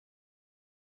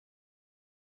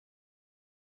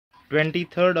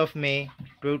23rd of May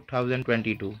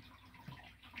 2022.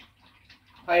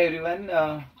 Hi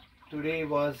everyone, today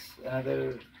was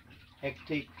another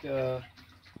hectic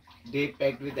day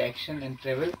packed with action and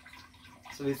travel.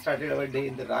 So we started our day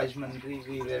in the Rajmandri.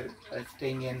 We were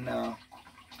staying in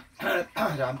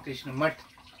Ramakrishna Mutt.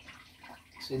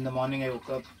 So in the morning I woke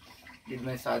up, did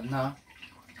my sadhana,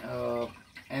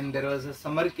 and there was a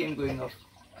summer camp going off.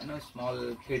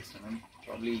 Small kids,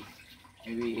 probably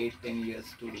maybe 8-10 years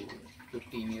to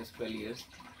 15 years, 12 years.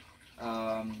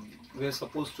 We were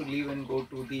supposed to leave and go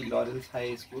to the Laurels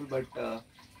High School, but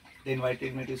they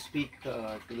invited me to speak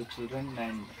to the children,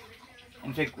 and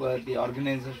in fact the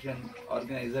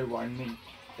organizer warned me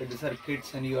that these are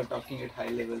kids and you are talking at high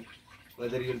level,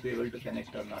 whether you will be able to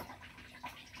connect or not.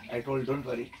 I told, don't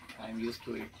worry, I am used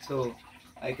to it. So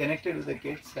I connected with the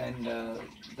kids, and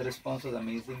the response was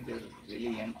amazing. They're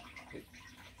really young.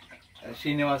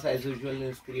 Srinivas, as usual,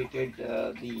 has created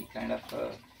the kind of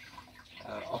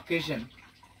occasion,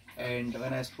 and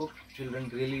when I spoke, children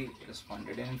really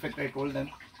responded. And in fact, I told them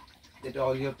that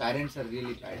all your parents are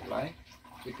really bad. Why?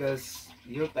 Because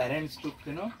your parents took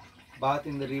bath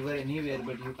in the river anywhere,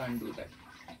 but you can't do that.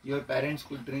 Your parents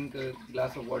could drink a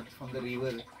glass of water from the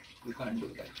river, you can't do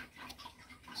that.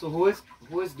 So who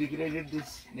has degraded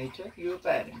this nature? Your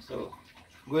parents. So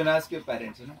go and ask your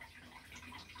parents.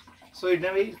 So in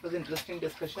a way, it was an interesting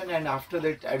discussion, and after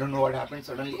that, I don't know what happened.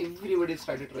 Suddenly, everybody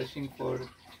started rushing for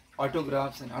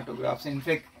autographs and autographs. In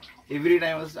fact, every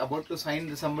time I was about to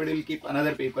sign, somebody will keep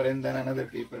another paper and then another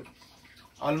paper.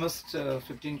 Almost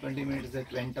 15-20 minutes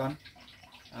that went on,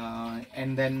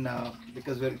 and then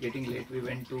because we were getting late, we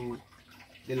went to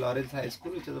the Laurels High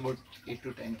School, which is about 8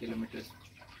 to 10 kilometers.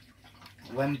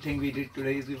 One thing we did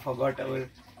today is we forgot our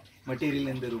material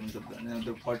in the room,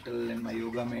 the bottle and my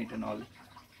yoga mat and all.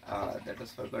 That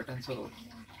was forgotten, so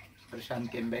Prashant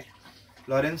came back.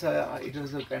 Lawrence, it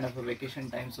was a kind of a vacation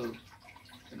time, so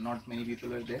not many people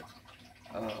were there.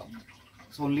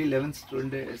 So only 11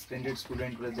 standard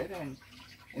students were there, and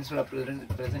instead of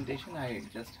presentation, I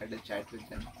just had a chat with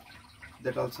them.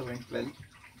 That also went well.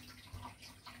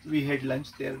 We had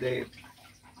lunch there. They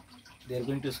are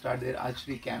going to start their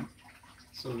archery camp,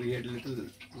 so we had a little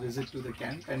visit to the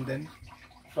camp, and then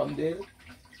from there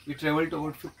we traveled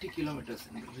about 50 kilometers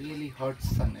in really hot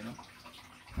sun.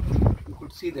 You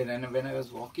could see that, and when I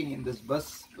was walking in this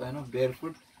bus,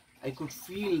 barefoot, I could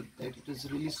feel that it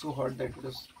was really so hot that it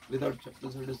was without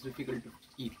chappals it was difficult to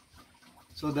keep.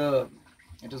 So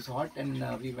it was hot, and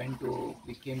we came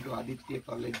to Aditya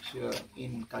College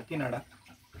in Kakinada.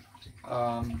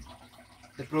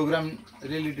 The program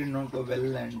really did not go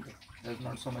well, and there was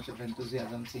not so much of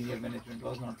enthusiasm. Senior management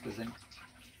was not present.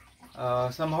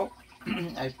 Somehow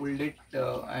I pulled it,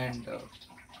 and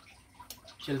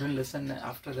children listened.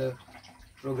 After the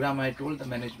program, I told the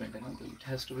management, it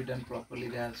has to be done properly.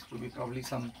 There has to be probably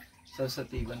some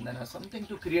Saraswati Vandana, something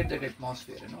to create that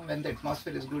atmosphere. When the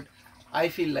atmosphere is good, I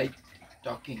feel like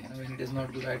talking. When it is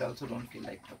not good, I also don't feel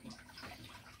like talking.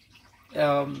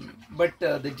 But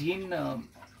the dean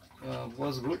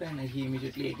was good, and he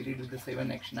immediately agreed with the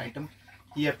 7 action item.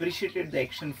 He appreciated the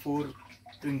action 4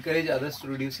 to encourage others to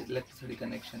reduce electricity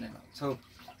connection and all. So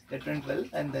that went well,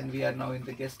 and then we are now in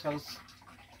the guest house,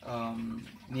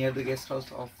 near the guest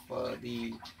house of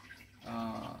the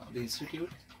institute.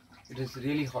 It is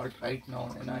really hot right now,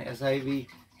 and we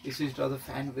switched off the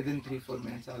fan within 3-4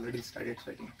 minutes. I already started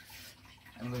sweating.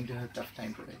 I'm going to have a tough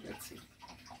time today. Let's see.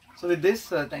 So with this,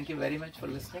 thank you very much for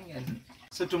listening. And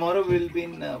so tomorrow we will be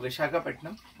in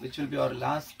Visakhapatnam, which will be our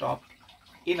last stop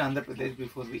in Andhra Pradesh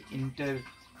before we enter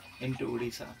into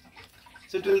Odisha.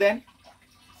 So till then,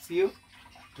 see you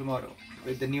tomorrow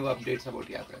with the new updates about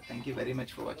Yatra. Thank you very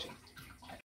much for watching.